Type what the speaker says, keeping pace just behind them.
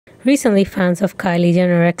Recently, fans of Kylie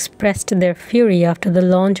Jenner expressed their fury after the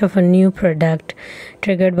launch of a new product,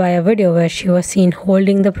 triggered by a video where she was seen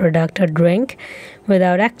holding the product, a drink,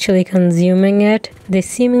 without actually consuming it. This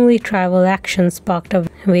seemingly trivial action sparked a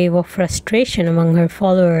wave of frustration among her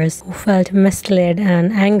followers, who felt misled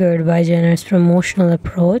and angered by Jenner's promotional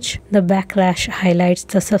approach. The backlash highlights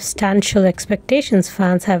the substantial expectations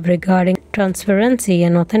fans have regarding transparency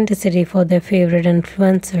and authenticity for their favorite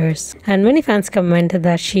influencers. And many fans commented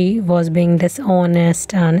that she was being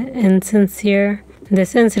dishonest and insincere.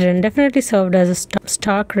 This incident definitely served as a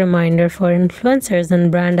stark reminder for influencers and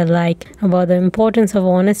brand alike about the importance of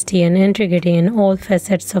honesty and integrity in all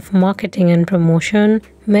facets of marketing and promotion.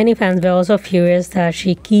 Many fans were also furious that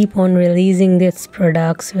she keep on releasing these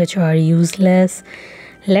products which are useless.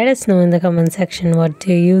 Let us know in the comment section, what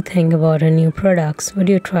do you think about her new products? Would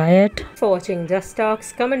you try it? For watching Just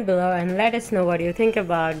Talks, comment below and let us know what you think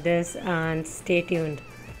about this, and stay tuned.